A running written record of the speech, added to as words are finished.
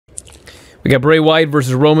We got Bray Wyatt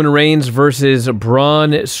versus Roman Reigns versus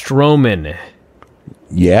Braun Strowman.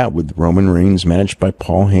 Yeah, with Roman Reigns managed by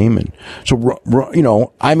Paul Heyman.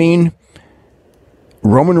 So, I mean,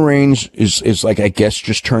 Roman Reigns is like, I guess,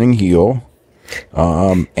 just turning heel.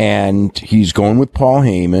 And he's going with Paul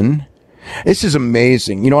Heyman. This is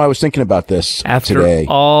amazing. You know, I was thinking about this today.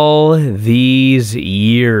 After all these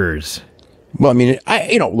years. Well, I mean,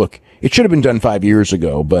 look, it should have been done 5 years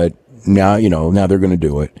ago, but now they're going to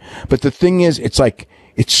do it. But the thing is, it's like,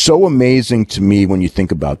 it's so amazing to me when you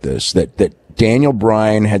think about this, that Daniel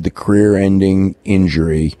Bryan had the career-ending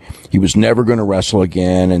injury. He was never going to wrestle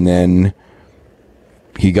again, and then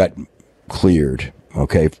he got cleared.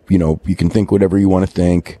 Okay, you can think whatever you want to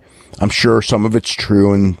think. I'm sure some of it's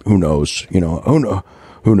true, and who knows?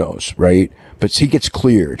 Who knows, right? But he gets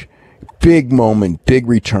cleared. Big moment, big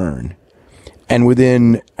return. And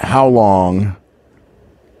within how long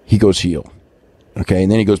he goes heel? Okay,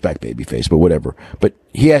 and then he goes back babyface, but whatever. But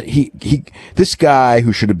this guy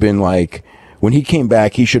who should have been like, when he came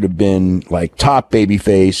back, he should have been like top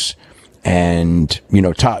babyface and,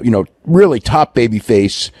 really top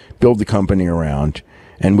babyface, build the company around.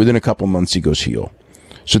 And within a couple months, he goes heel.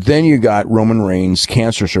 So then you got Roman Reigns,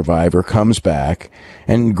 cancer survivor, comes back.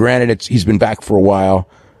 And granted, he's been back for a while,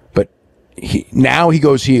 but now he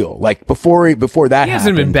goes heel. Like before that happened. He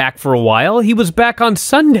hasn't been back for a while. He was back on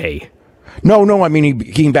Sunday. No, I mean,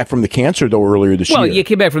 he came back from the cancer, though, earlier this year. Well, he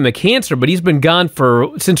came back from the cancer, but he's been gone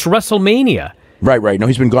since WrestleMania. Right. No,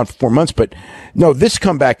 he's been gone for 4 months, but no, this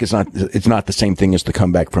comeback it's not the same thing as the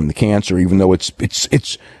comeback from the cancer, even though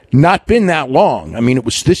it's not been that long. I mean, it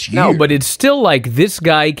was this year. No, but it's still like this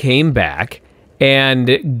guy came back,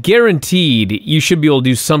 and guaranteed you should be able to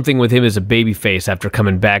do something with him as a babyface after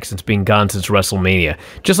coming back since being gone since WrestleMania.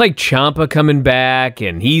 Just like Ciampa coming back,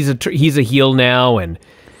 and he's a heel now, and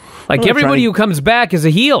like everybody who comes back is a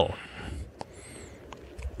heel.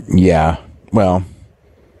 Yeah, well,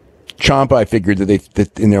 Ciampa, I figured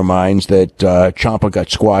that in their minds that Ciampa got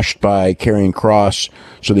squashed by Karrion Kross,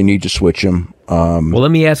 so they need to switch him. Well,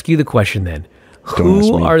 let me ask you the question then.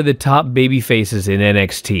 Who are the top babyfaces in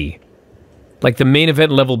NXT? Like the main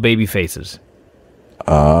event level babyfaces?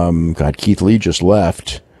 God, Keith Lee just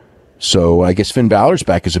left. So I guess Finn Balor's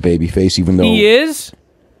back as a babyface, even though... He is?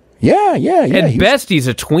 Yeah. At best, he's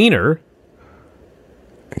a tweener.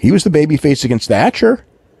 He was the babyface against Thatcher.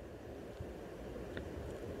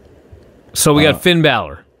 So we got Finn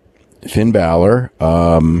Balor. Finn Balor.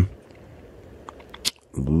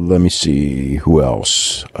 Let me see. Who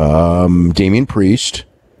else? Damian Priest.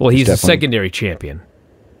 Well, he's a secondary champion.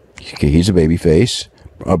 Okay, he's a babyface.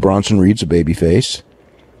 Bronson Reed's a babyface.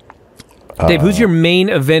 Dave, who's your main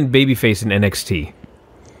event babyface in NXT?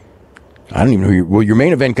 I don't even know. Your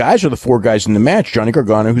main event guys are the 4 guys in the match. Johnny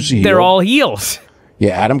Gargano, who's a heel. They're all heels.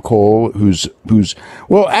 Yeah, Adam Cole,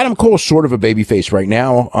 Adam Cole's sort of a babyface right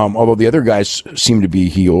now, although the other guys seem to be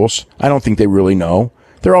heels. I don't think they really know.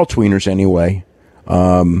 They're all tweeners anyway.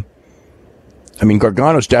 I mean,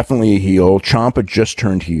 Gargano's definitely a heel. Ciampa just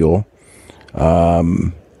turned heel.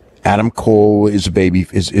 Adam Cole is a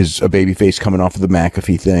babyface coming off of the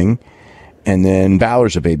McAfee thing. And then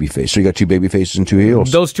Balor's a babyface. So you got 2 babyfaces and 2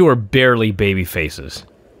 heels. Those 2 are barely babyfaces.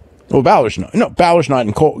 Well, Balor's not. No, Balor's not.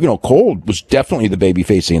 And Cole, Cole was definitely the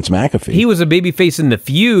babyface against McAfee. He was a babyface in the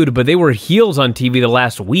feud, but they were heels on TV the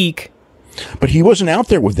last week. But he wasn't out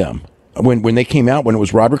there with them when they came out. When it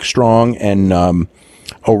was Roderick Strong and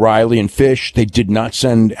O'Reilly and Fish, they did not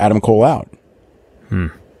send Adam Cole out.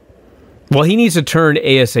 Well, he needs to turn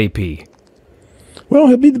ASAP. Well,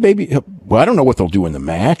 he'll be the baby. Well, I don't know what they'll do in the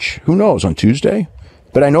match. Who knows on Tuesday?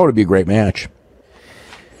 But I know it'll be a great match.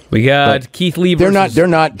 We got Keith Lee versus... They're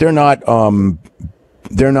not like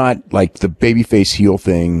the babyface heel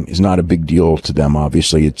thing is not a big deal to them,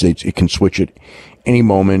 obviously. It can switch at any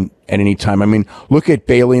moment, at any time. I mean, look at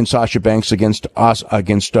Bayley and Sasha Banks against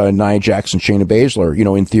Nia Jax and Shayna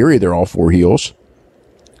Baszler. In theory, they're all 4 heels.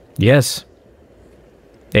 Yes.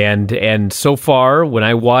 And so far, when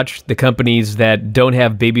I watch the companies that don't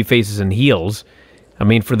have baby faces and heels, I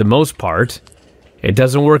mean, for the most part, it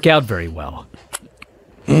doesn't work out very well.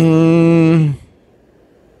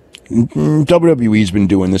 WWE's been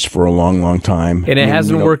doing this for a long, long time. And it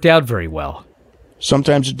hasn't worked out very well.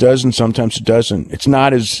 Sometimes it does and sometimes it doesn't. It's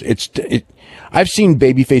not as... I've seen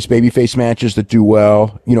babyface matches that do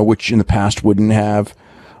well, which in the past wouldn't have.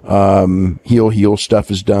 Heel stuff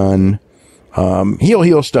is done.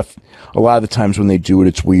 Heel stuff, a lot of the times when they do it,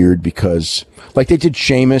 it's weird because, like they did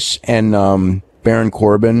Sheamus and Baron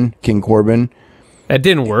Corbin, King Corbin. That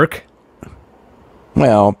didn't work.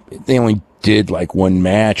 Well, they only did like one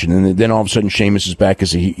match, and then all of a sudden Sheamus is back as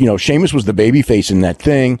Sheamus was the babyface in that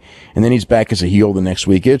thing, and then he's back as a heel the next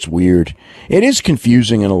week. It's weird. It is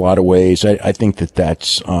confusing in a lot of ways. I think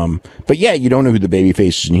that's, but yeah, you don't know who the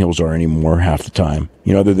babyfaces and heels are anymore half the time,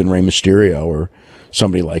 other than Rey Mysterio or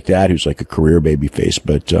somebody like that who's like a career babyface.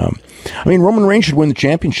 But, I mean, Roman Reigns should win the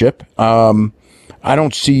championship. I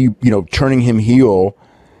don't see, turning him heel.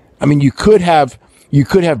 I mean, you could have,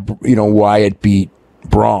 Wyatt beat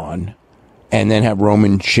Braun, and then have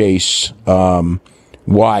Roman chase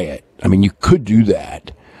Wyatt. I mean, you could do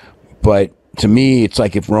that. But to me, it's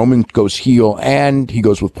like if Roman goes heel and he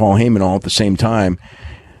goes with Paul Heyman all at the same time,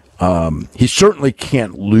 he certainly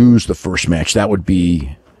can't lose the first match. That would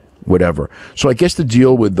be whatever. So I guess the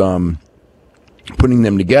deal with putting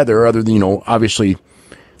them together, other than, obviously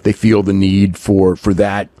they feel the need for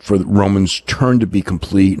Roman's turn to be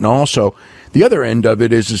complete. And also, the other end of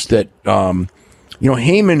it is that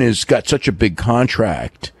Heyman has got such a big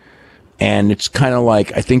contract, and it's kind of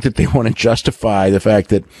like, I think that they want to justify the fact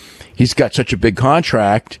that he's got such a big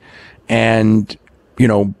contract and,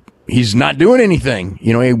 he's not doing anything.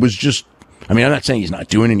 He was just, I'm not saying he's not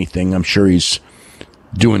doing anything. I'm sure he's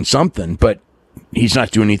doing something, but he's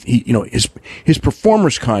not doing anything. His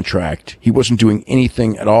performer's contract, he wasn't doing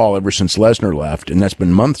anything at all ever since Lesnar left, and that's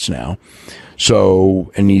been months now.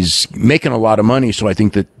 So, and he's making a lot of money, so I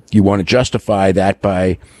think that you want to justify that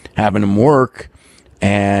by having him work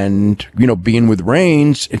and, being with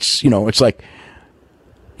Reigns. It's like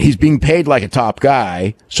he's being paid like a top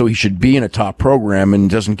guy, so he should be in a top program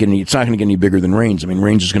and it's not going to get any bigger than Reigns. I mean,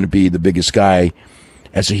 Reigns is going to be the biggest guy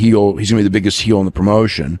as a heel. He's going to be the biggest heel in the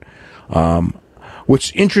promotion.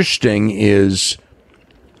 What's interesting is,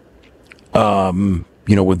 with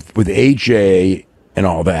AJ and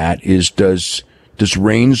all that is, does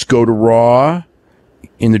Reigns go to Raw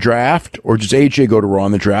in the draft, or does AJ go to Raw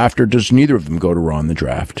in the draft, or does neither of them go to Raw in the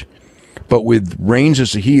draft? But with Reigns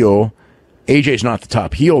as a heel, AJ's not the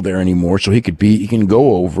top heel there anymore, so he can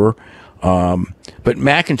go over. But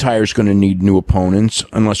McIntyre's going to need new opponents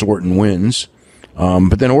unless Orton wins.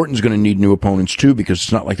 But then Orton's going to need new opponents too, because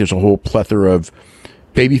it's not like there's a whole plethora of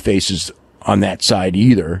baby faces on that side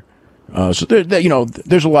either. So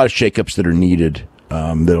there's a lot of shakeups that are needed.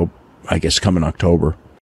 That'll, I guess, come in October.